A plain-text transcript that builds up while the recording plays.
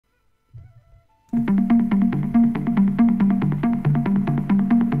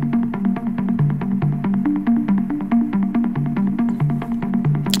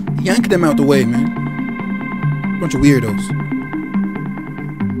Yank them out the way, man. Bunch of weirdos.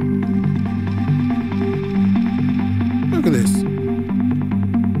 Look at this.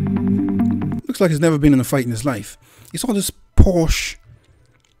 Looks like he's never been in a fight in his life. It's all this Porsche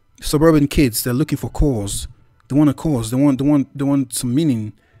suburban kids. They're looking for cause. They want a cause. They want some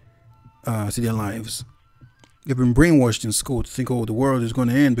meaning to their lives. They've been brainwashed in school to think, oh, the world is going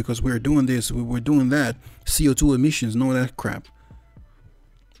to end because we're doing this, we're doing that, CO2 emissions, and all that crap.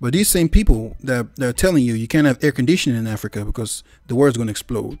 But these same people that they're telling you can't have air conditioning in Africa because the world's going to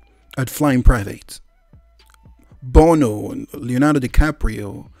explode at flying privates. Bono and Leonardo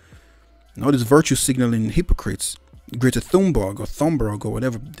DiCaprio and all these virtue signaling hypocrites, Greta Thunberg or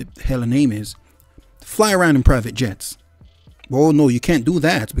whatever the hell her name is, fly around in private jets. Oh no, you can't do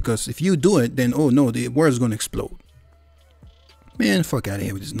that because if you do it, then oh no, the world's going to explode. Man, fuck out of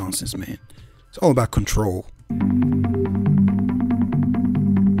here with this nonsense, man. It's all about control.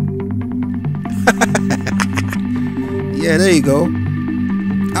 Yeah, there you go.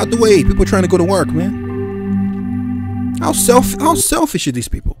 Out the way. People trying to go to work, man. How selfish are these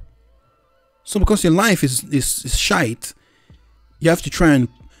people? So because your life is shite, you have to try and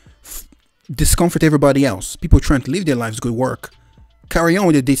discomfort everybody else. People trying to live their lives, go to work, carry on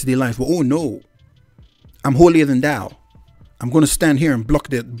with their day-to-day life. But oh no, I'm holier than thou. I'm going to stand here and block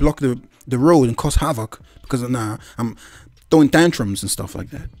the road and cause havoc because I'm throwing tantrums and stuff like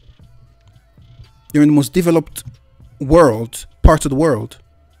that. You're in the most developed parts of the world.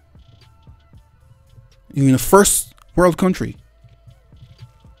 You're in a first world country.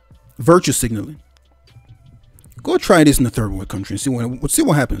 Virtue signaling. Go try this in a third world country and see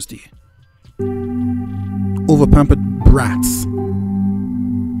what happens to you. Over pampered brats.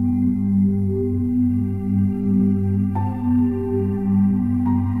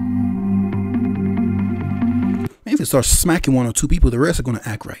 Maybe if you start smacking one or two people, the rest are going to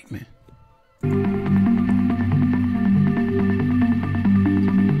act right, man.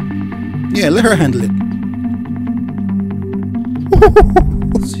 Yeah, let her handle it.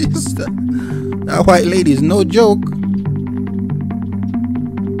 That white lady is no joke.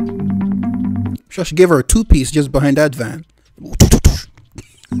 Sure, should give her a two-piece just behind that van.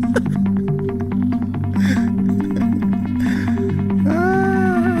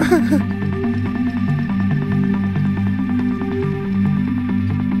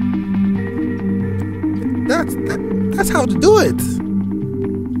 That's how to do it.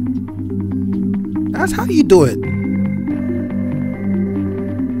 That's how you do it.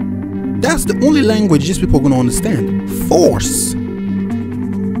 That's the only language these people are going to understand. Force.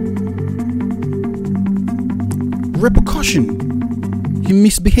 Repercussion. You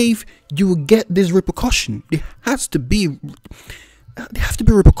misbehave, you will get this repercussion. There have to be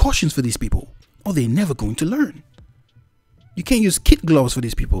repercussions for these people, or they're never going to learn. You can't use kid gloves for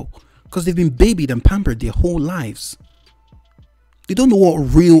these people because they've been babied and pampered their whole lives. They don't know what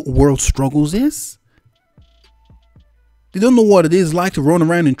real world struggles is. They don't know what it is like to run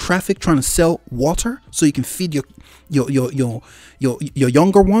around in traffic trying to sell water so you can feed your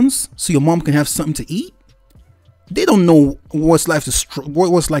younger ones, so your mom can have something to eat. They don't know what's like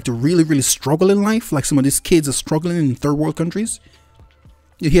to really struggle in life, like some of these kids are struggling in third world countries.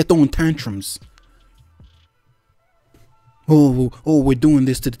 You're here throwing tantrums. Oh, we're doing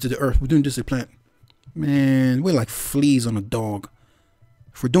this to the earth. We're doing this to the planet. Man, we're like fleas on a dog.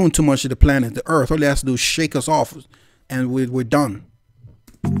 If we're doing too much to the planet, the earth, all it has to do is shake us off and we're done.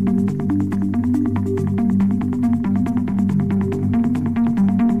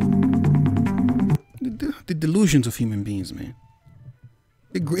 The delusions of human beings, man.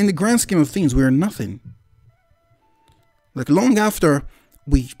 In the grand scheme of things, we're nothing. Like long after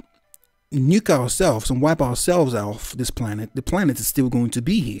we nuke ourselves and wipe ourselves off this planet, the planet is still going to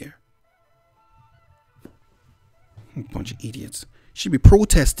be here. A bunch of idiots. Should be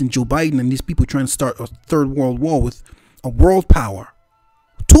protesting Joe Biden and these people trying to start a third world war with a world power.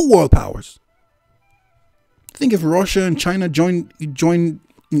 2 world powers. Think if Russia and China join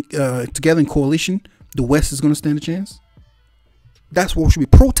together in coalition, the West is going to stand a chance? That's what we should be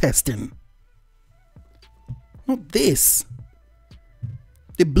protesting. Not this.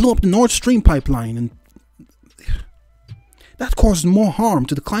 They blew up the Nord Stream pipeline and that causes more harm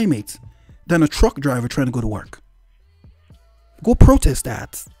to the climate than a truck driver trying to go to work. Go protest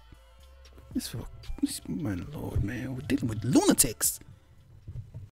that. My lord, man, we're dealing with lunatics.